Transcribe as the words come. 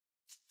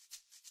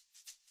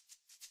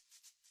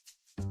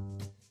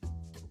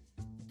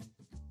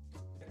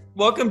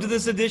Welcome to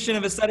this edition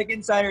of Aesthetic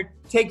Insider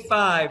Take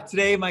 5.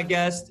 Today, my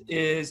guest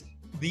is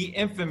the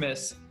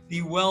infamous,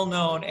 the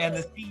well-known, and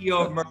the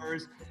CEO of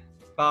Merz,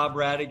 Bob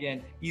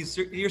Rhatigan. He's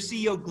your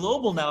CEO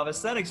global now of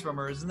aesthetics for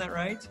Merz, isn't that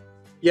right?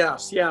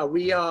 Yes, yeah.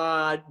 We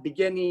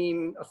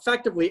beginning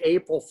effectively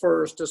April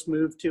 1st, just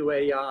moved to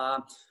a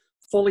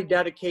fully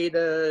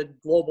dedicated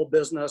global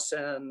business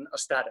in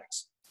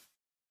aesthetics.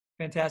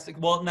 Fantastic.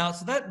 Well, now,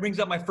 so that brings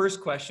up my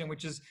first question,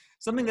 which is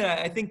something that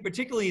I think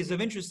particularly is of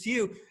interest to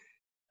you.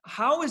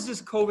 How is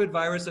this COVID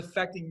virus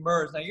affecting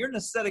Merz? Now, you're an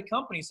aesthetic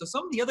company, so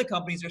some of the other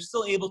companies are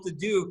still able to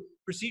do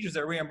procedures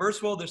that are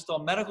reimbursable. There's still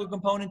a medical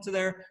component to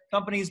their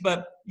companies,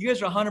 but you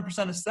guys are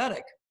 100%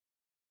 aesthetic.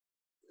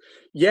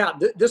 Yeah,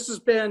 this has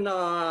been,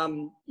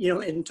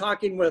 in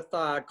talking with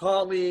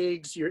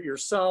colleagues,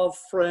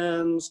 yourself,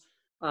 friends,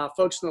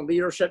 folks in the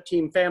leadership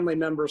team, family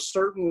members,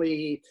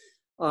 certainly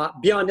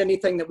beyond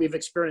anything that we've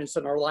experienced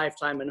in our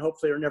lifetime and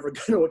hopefully are never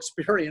going to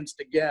experience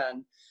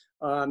again.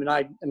 And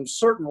I am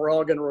certain we're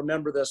all going to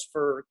remember this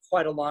for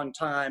quite a long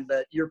time,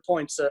 but your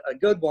point's a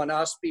good one,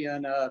 us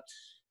being a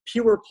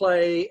pure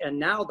play and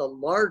now the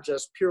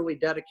largest purely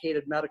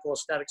dedicated medical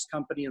aesthetics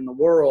company in the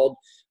world.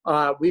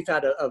 We've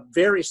had a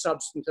very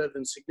substantive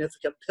and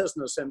significant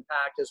business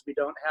impact as we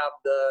don't have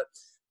the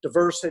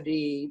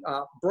diversity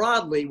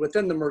broadly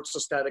within the Merz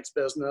aesthetics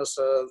business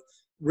of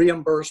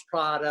reimbursed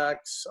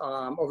products,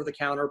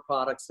 over-the-counter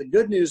products. The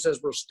good news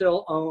is we're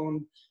still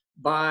owned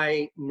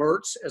by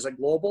Merz as a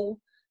global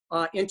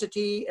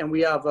entity, and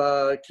we have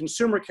a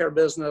consumer care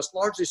business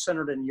largely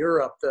centered in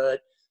Europe that,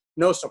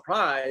 no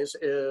surprise,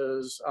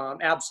 is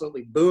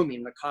absolutely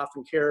booming. The cough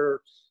and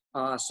care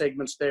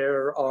segments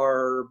there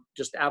are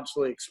just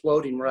absolutely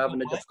exploding. We're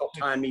having a difficult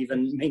time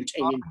even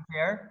maintaining.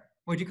 Care?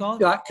 What'd you call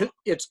it?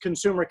 It's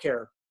consumer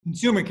care.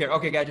 Consumer care.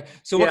 Okay, gotcha.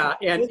 So yeah,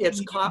 and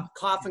it's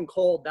cough and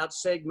cold. That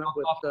segment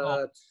with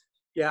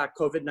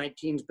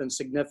COVID-19 has been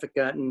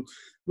significant, and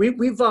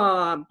we've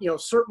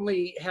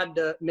certainly had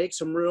to make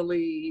some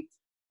really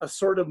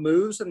assertive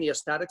moves in the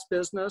aesthetics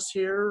business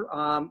here.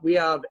 We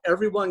have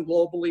everyone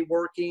globally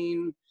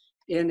working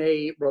in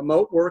a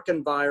remote work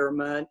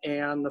environment,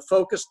 and the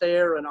focus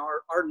there and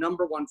our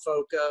number one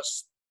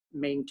focus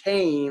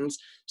maintains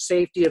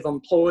safety of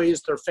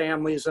employees, their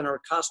families, and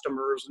our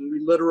customers. And we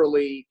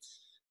literally,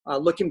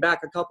 looking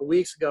back a couple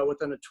weeks ago,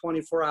 within a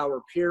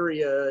 24-hour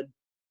period,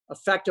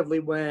 effectively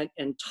went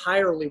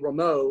entirely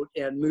remote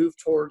and moved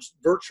towards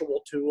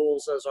virtual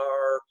tools as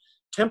our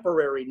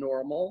temporary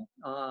normal,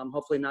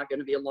 hopefully not going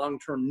to be a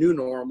long-term new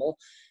normal.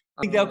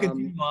 I think that'll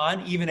continue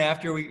on even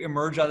after we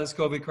emerge out of this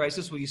COVID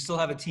crisis. Will you still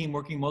have a team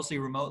working mostly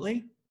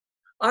remotely?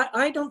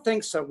 I don't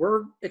think so.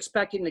 We're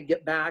expecting to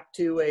get back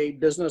to a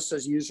business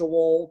as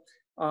usual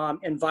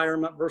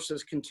environment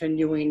versus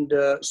continuing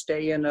to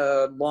stay in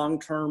a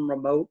long-term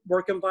remote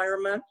work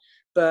environment.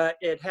 But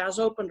it has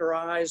opened our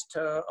eyes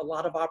to a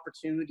lot of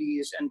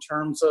opportunities in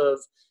terms of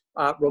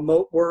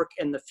remote work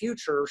in the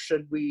future,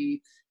 should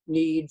we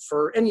need,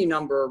 for any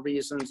number of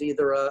reasons,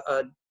 either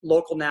a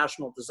local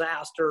national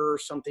disaster,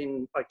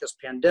 something like this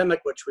pandemic,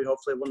 which we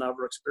hopefully will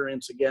never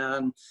experience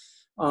again,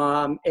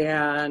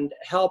 and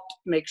helped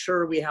make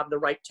sure we have the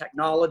right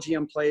technology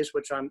in place,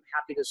 which I'm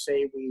happy to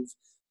say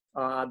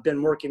we've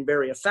been working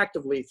very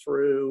effectively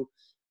through.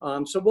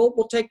 So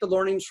we'll take the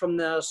learnings from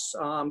this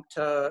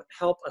to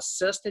help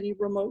assist any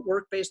remote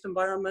work-based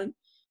environment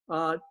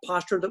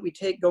posture that we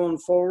take going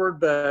forward,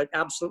 but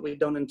absolutely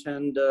don't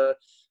intend to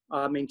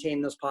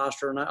maintain this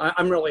posture. And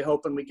I'm really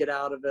hoping we get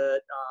out of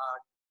it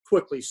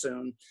quickly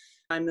soon.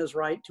 Time is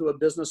right to a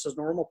business as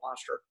normal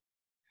posture.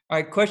 All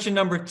right, question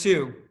number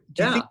 2.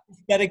 Do you think the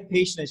aesthetic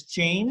patient has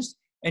changed?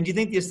 And do you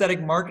think the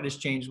aesthetic market has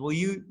changed? Will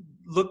you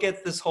look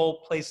at this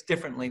whole place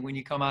differently when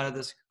you come out of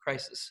this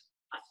crisis?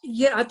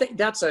 Yeah, I think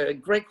that's a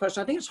great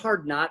question. I think it's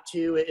hard not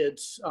to.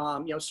 It's,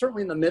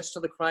 certainly in the midst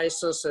of the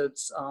crisis,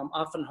 it's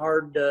often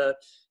hard to,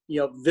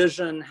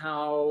 vision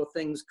how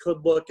things could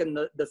look in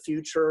the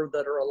future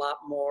that are a lot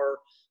more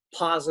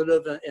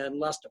positive and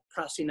less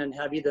depressing and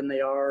heavy than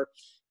they are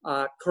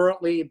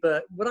currently.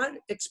 But what I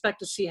expect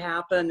to see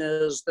happen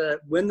is that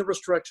when the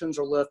restrictions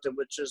are lifted,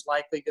 which is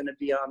likely going to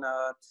be on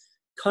a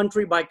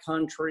country by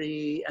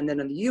country, and then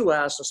in the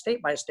U.S., a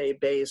state by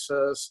state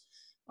basis,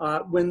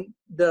 when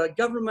the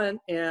government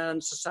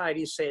and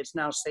society say it's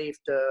now safe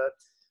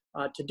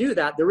to do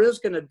that, there is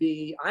going to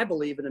be, I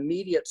believe, an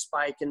immediate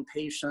spike in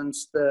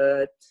patients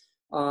that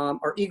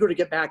are eager to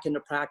get back into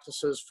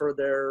practices for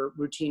their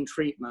routine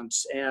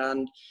treatments.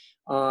 And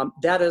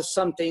that is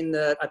something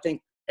that I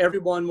think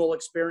everyone will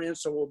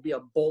experience. There will be a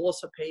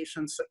bolus of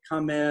patients that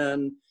come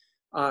in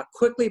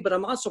quickly, but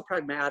I'm also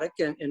pragmatic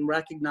and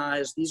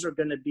recognize these are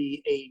going to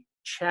be a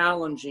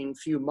challenging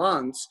few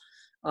months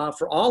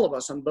for all of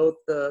us on both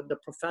the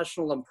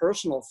professional and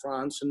personal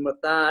fronts. And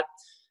with that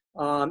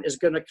is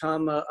going to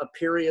come a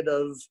period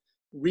of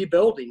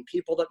rebuilding.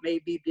 People that may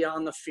be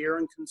beyond the fear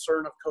and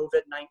concern of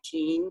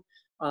COVID-19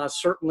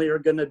 certainly are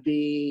going to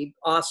be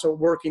also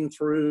working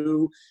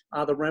through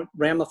the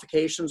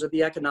ramifications of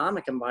the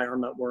economic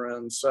environment we're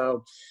in.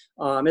 So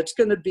it's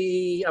going to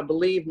be, I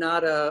believe,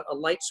 not a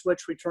light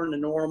switch return to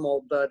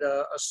normal, but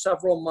a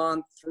several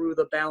month through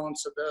the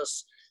balance of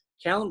this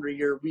calendar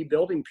year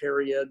rebuilding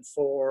period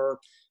for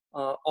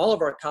all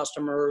of our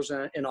customers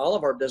and all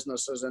of our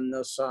businesses in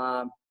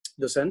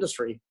this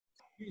industry.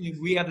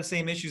 We have the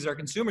same issues our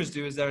consumers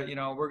do, is that,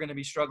 we're going to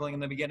be struggling in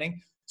the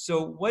beginning.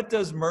 So what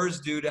does Merz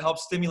do to help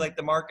stimulate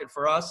the market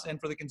for us and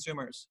for the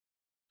consumers?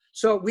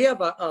 So we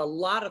have a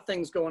lot of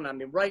things going on. I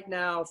mean, right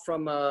now,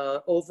 from an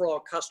overall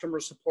customer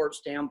support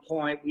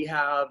standpoint, we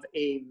have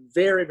a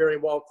very, very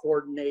well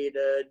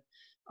coordinated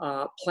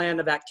plan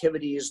of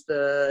activities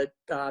that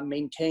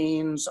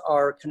maintains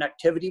our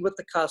connectivity with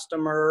the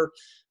customer.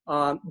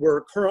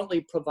 We're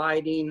currently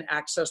providing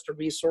access to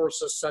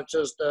resources such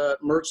as the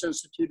Merz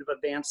Institute of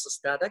Advanced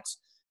Aesthetics,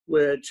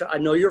 which I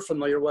know you're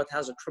familiar with,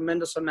 has a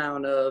tremendous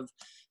amount of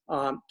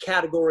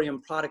category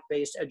and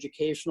product-based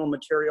educational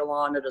material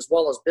on it, as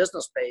well as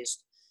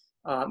business-based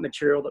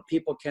material that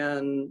people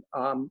can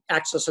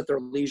access at their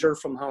leisure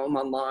from home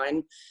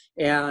online.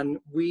 And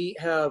we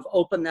have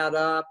opened that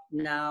up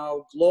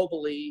now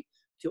globally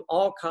to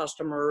all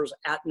customers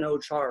at no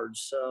charge.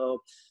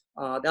 So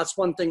that's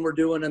one thing we're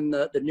doing in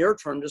the near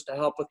term, just to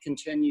help with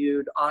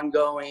continued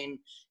ongoing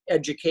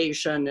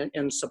education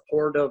and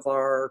support of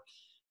our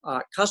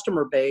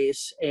customer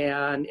base.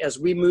 And as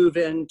we move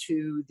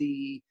into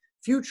the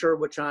future,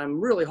 which I'm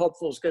really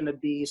hopeful is going to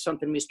be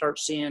something we start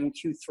seeing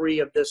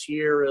Q3 of this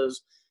year, as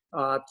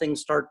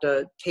things start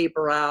to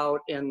taper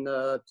out and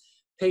the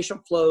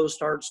patient flow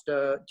starts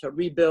to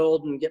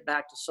rebuild and get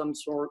back to some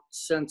sort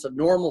sense of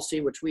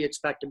normalcy, which we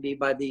expect to be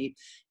by the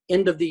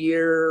end of the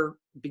year,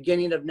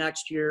 beginning of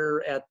next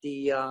year at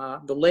the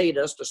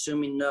latest,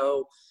 assuming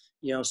no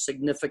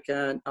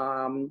significant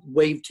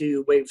wave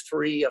 2, wave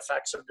 3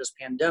 effects of this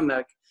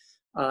pandemic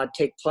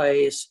take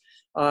place.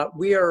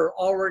 We are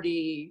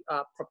already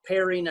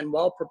preparing and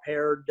well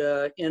prepared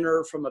to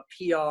enter from a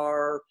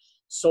PR,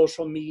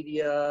 social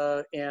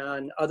media,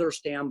 and other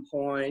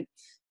standpoint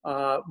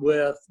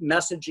with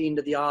messaging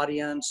to the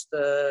audience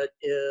that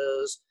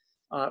is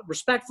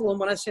respectful. And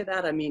when I say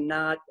that, I mean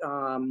not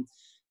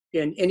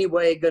in any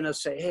way going to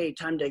say, hey,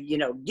 time to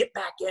get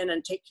back in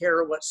and take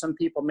care of what some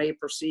people may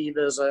perceive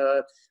as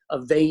a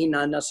vain,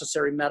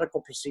 unnecessary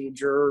medical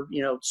procedure,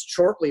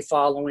 shortly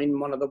following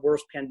one of the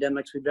worst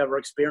pandemics we've ever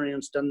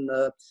experienced in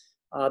the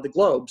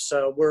globe.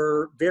 So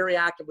we're very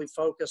actively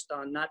focused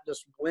on not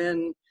just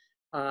when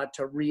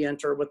to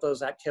re-enter with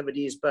those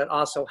activities, but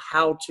also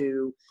how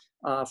to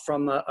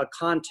from a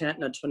content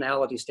and a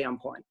tonality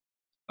standpoint.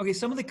 Okay,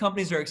 some of the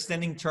companies are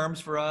extending terms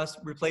for us,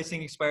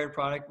 replacing expired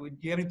product. Do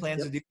you have any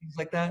plans to do things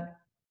like that?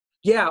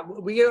 Yeah,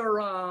 we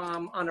are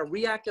on a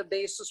reactive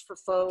basis for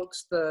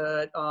folks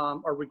that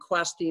are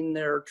requesting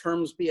their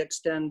terms be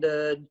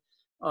extended.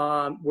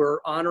 We're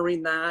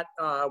honoring that.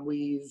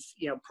 We've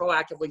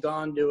proactively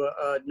gone to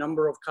a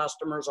number of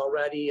customers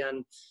already,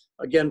 and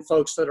again,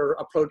 folks that are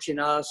approaching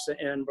us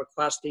and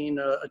requesting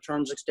a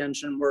terms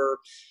extension, we're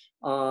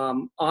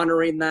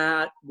honoring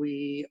that.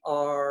 We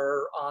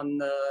are on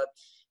the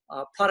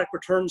product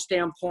return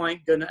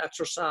standpoint going to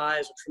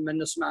exercise a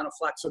tremendous amount of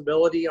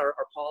flexibility. Our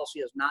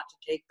policy is not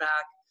to take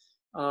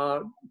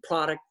back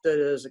product that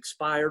is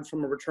expired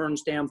from a return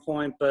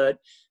standpoint, but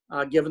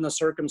given the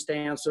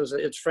circumstances,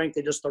 it's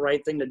frankly just the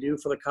right thing to do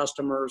for the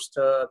customers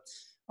to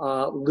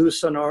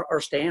loosen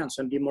our stance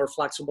and be more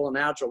flexible and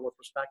agile with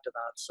respect to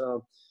that.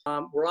 So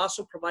we're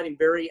also providing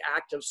very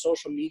active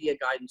social media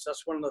guidance.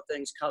 That's one of the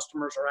things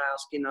customers are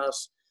asking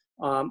us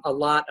a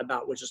lot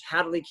about, which is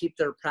how do they keep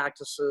their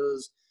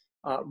practices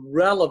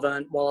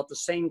relevant while at the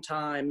same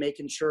time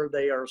making sure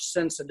they are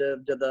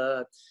sensitive to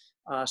the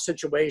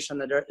situation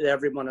that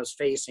everyone is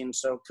facing.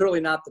 So clearly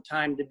not the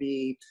time to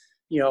be,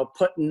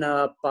 putting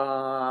up,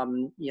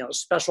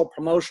 special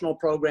promotional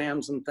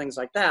programs and things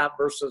like that,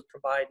 versus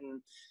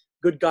providing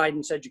good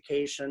guidance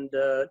education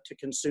to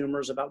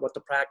consumers about what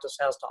the practice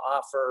has to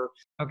offer.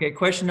 Okay,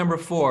 question number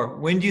 4.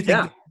 When do you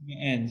think this is going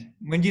to end?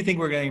 When do you think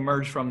we're going to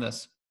emerge from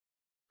this?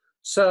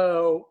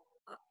 So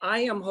I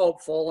am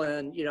hopeful,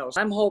 and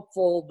I'm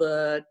hopeful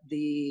that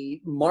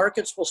the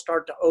markets will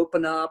start to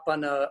open up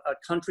on a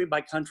country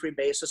by country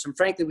basis. And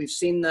frankly, we've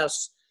seen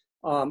this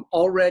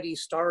already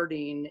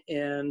starting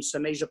in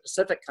some Asia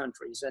Pacific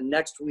countries. And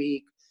next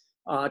week,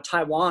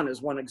 Taiwan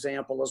is one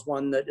example, is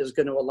one that is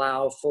going to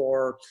allow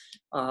for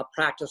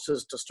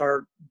practices to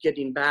start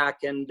getting back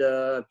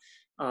into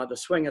the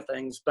swing of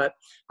things. But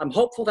I'm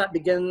hopeful that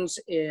begins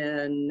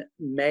in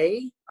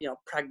May.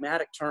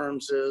 Pragmatic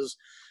terms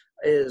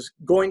is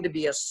going to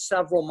be a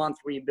several month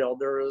rebuild.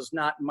 There is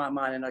not, in my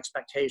mind, an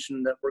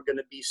expectation that we're going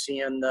to be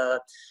seeing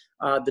the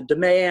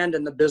demand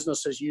and the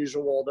business as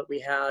usual that we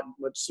had,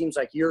 what seems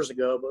like years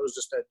ago, but it was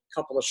just a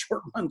couple of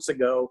short months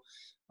ago,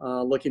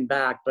 looking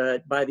back.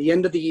 But by the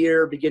end of the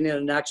year, beginning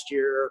of next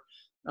year,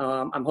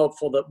 I'm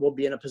hopeful that we'll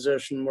be in a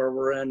position where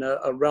we're in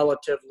a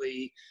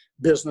relatively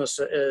business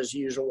as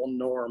usual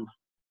norm.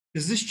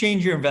 Does this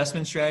change your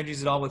investment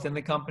strategies at all within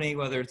the company,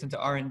 whether it's into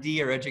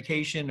R&D or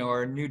education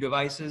or new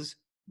devices?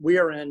 We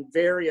are in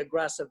very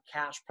aggressive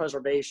cash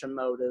preservation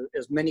mode,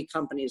 as many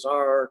companies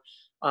are,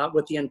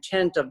 with the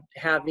intent of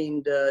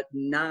having to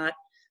not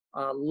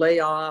lay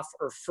off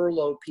or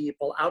furlough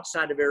people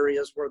outside of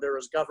areas where there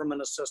is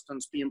government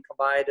assistance being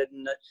provided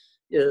and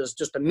is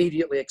just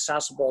immediately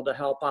accessible to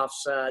help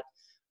offset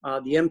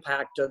the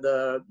impact of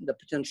the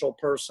potential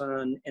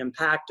person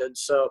impacted.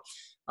 So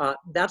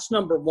that's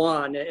number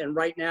one. And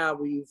right now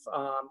we've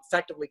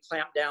effectively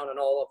clamped down on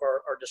all of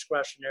our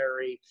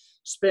discretionary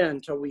spend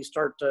until we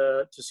start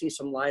to see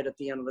some light at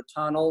the end of the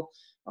tunnel.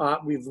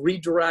 We've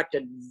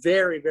redirected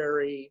very,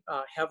 very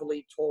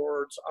heavily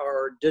towards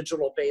our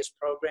digital-based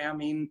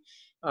programming.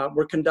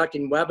 We're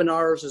conducting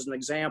webinars as an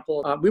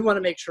example. We want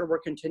to make sure we're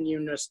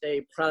continuing to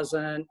stay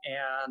present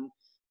and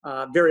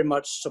very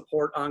much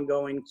support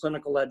ongoing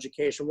clinical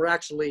education. We're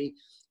actually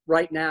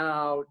right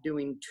now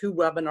doing 2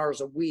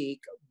 webinars a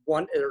week,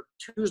 one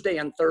Tuesday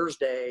and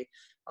Thursday.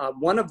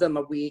 One of them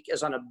a week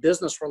is on a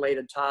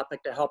business-related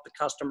topic to help the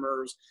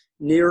customers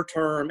near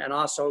term and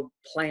also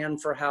plan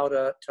for how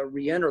to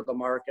re-enter the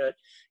market.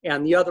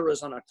 And the other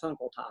is on a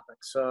clinical topic.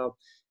 So,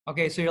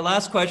 okay, so your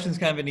last question is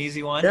kind of an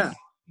easy one. Yeah.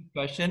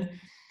 Question.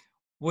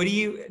 What do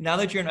you, now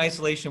that you're in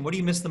isolation, what do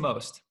you miss the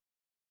most?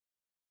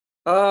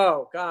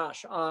 Oh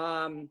gosh.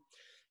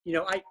 You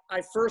know,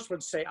 I first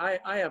would say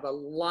I have a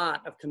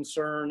lot of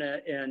concern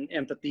and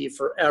empathy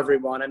for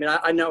everyone. I mean,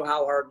 I know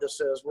how hard this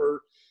is.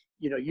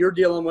 You're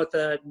dealing with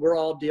it. We're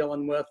all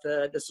dealing with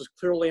it. This is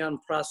clearly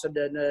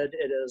unprecedented.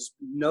 It is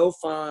no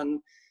fun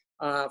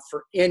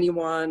for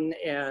anyone,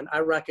 and I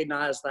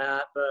recognize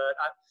that.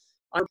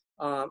 But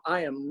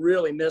I am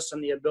really missing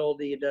the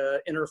ability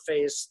to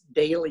interface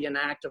daily and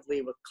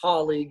actively with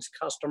colleagues,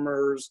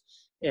 customers,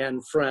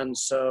 and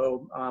friends.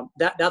 So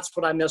that's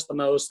what I miss the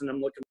most, and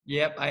I'm looking.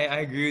 Yep, I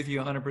agree with you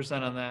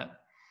 100% on that.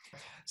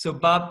 So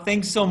Bob,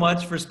 thanks so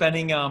much for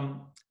spending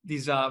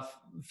these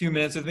few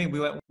minutes with me.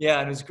 And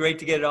it was great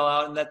to get it all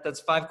out. And that's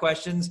 5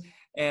 questions.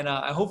 And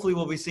hopefully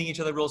we'll be seeing each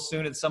other real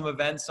soon at some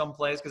event,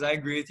 someplace, because I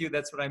agree with you.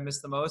 That's what I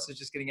miss the most, is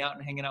just getting out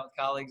and hanging out with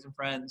colleagues and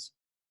friends.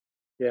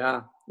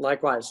 Yeah,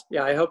 likewise.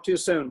 Yeah, I hope to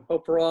soon.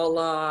 Hope we're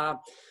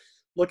all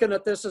looking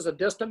at this as a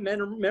distant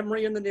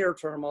memory in the near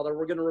term, although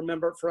we're going to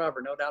remember it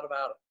forever, no doubt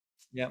about it.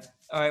 Yeah.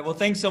 All right. Well,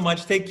 thanks so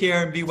much. Take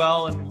care and be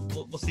well, and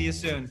we'll see you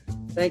soon.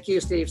 Thank you,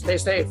 Steve. Stay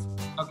safe.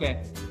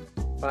 Okay.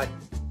 Bye.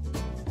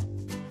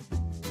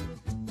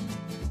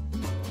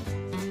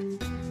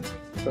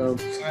 So, all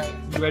right.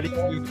 You ready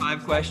to do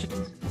 5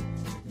 questions?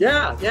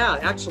 Yeah.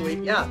 Actually,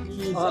 yeah.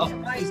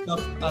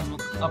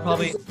 I'll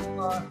probably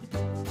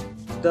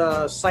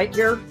the site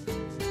here.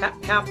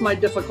 Half my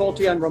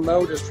difficulty on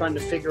remote is trying to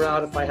figure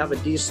out if I have a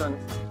decent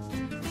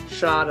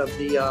shot of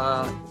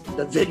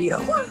the video.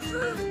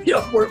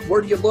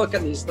 Where do you look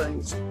on these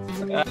things?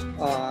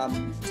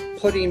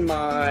 Putting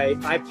my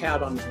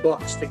iPad on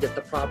books to get the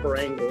proper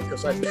angle,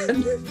 because I've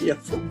been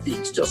for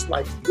weeks just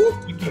like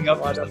picking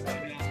up.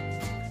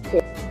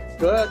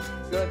 Good.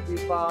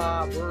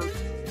 We're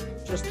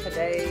just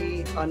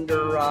today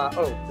under. Do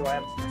I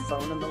have my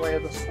phone in the way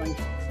of this thing?